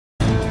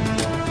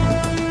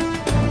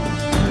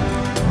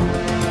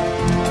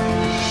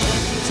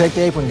Take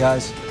the apron,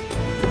 guys.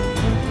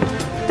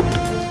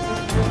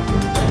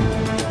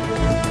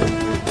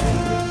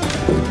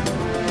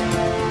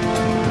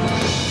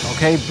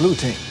 Okay, blue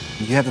team,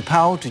 you have the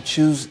power to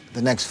choose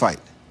the next fight.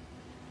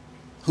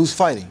 Who's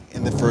fighting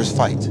in the first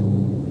fight?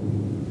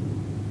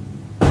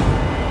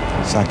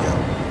 Sakio.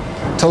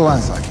 To the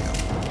line, Sakio.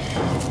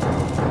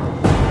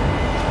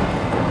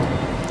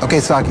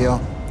 Okay, Sakio,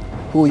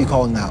 who are you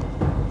calling out?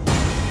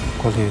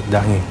 Call you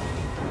Danny.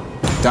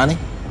 Donnie?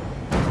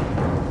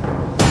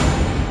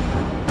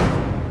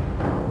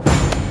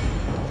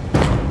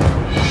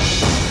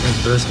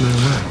 Best man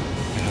alive.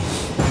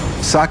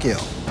 Sakio.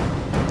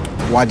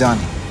 Why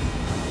Donnie?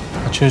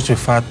 I choose to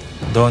fight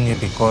Donnie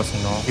because,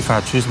 if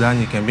I choose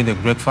Donnie, it can be the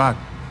great fight.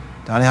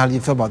 Donnie, how do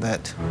you feel about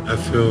that? I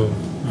feel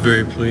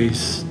very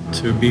pleased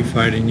to be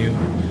fighting you.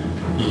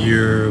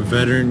 You're a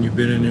veteran, you've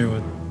been in there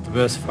with the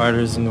best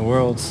fighters in the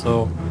world,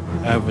 so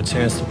I have a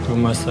chance to prove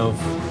myself.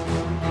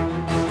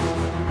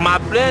 My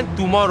plan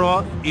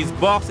tomorrow is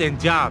box and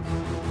jab.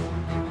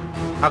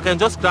 I can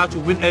just start to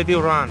win every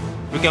round.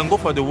 We can go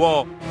for the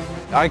wall.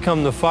 I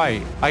come to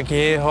fight. I can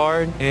hit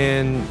hard,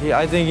 and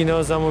I think he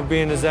knows I'm going to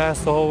be in his ass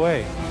the whole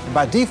way. And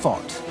by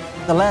default,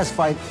 the last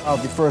fight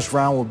of the first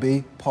round will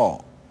be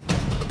Paul.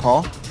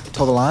 Paul,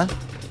 toe the line.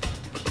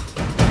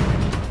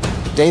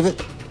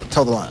 David,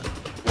 toe the line.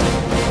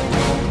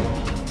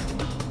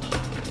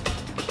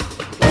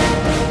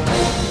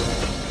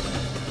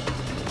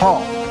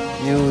 Paul,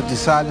 you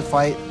decided to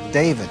fight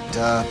David.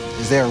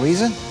 Is there a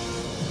reason?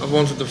 I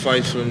wanted to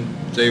fight from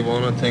day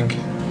one, I think.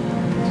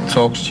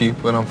 Talk's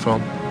cheap where I'm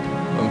from.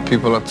 And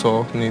people that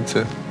talk need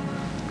to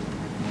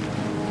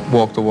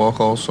walk the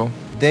walk also.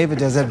 David,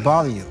 does that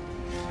bother you?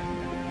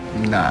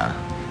 Nah,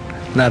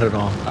 not at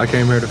all. I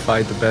came here to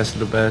fight the best of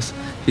the best.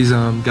 He's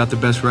got the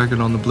best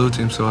record on the blue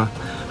team, so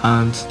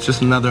I'm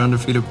just another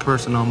undefeated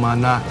person on my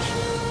notch.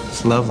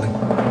 It's lovely.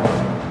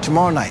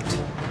 Tomorrow night,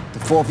 the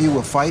four of you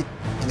will fight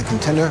in the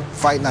Contender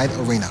Fight Night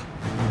Arena.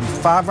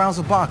 5 rounds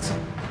of boxing.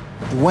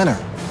 The winner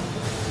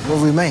will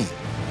remain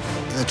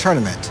in the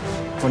tournament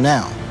for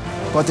now,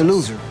 but the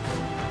loser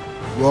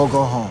will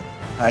go home.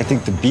 I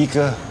think the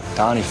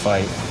Biko-Donnie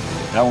fight,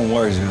 that one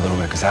worries me a little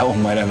bit because that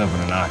one might end up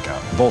in a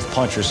knockout. Both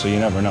punchers, so you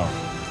never know.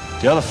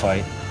 The other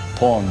fight,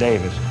 Paul and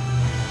David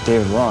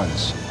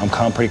runs.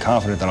 I'm pretty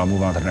confident that I'll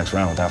move on to the next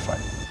round with that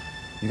fight.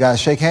 You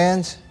guys shake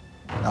hands,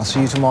 and I'll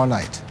see you tomorrow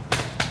night.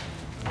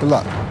 Good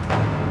luck.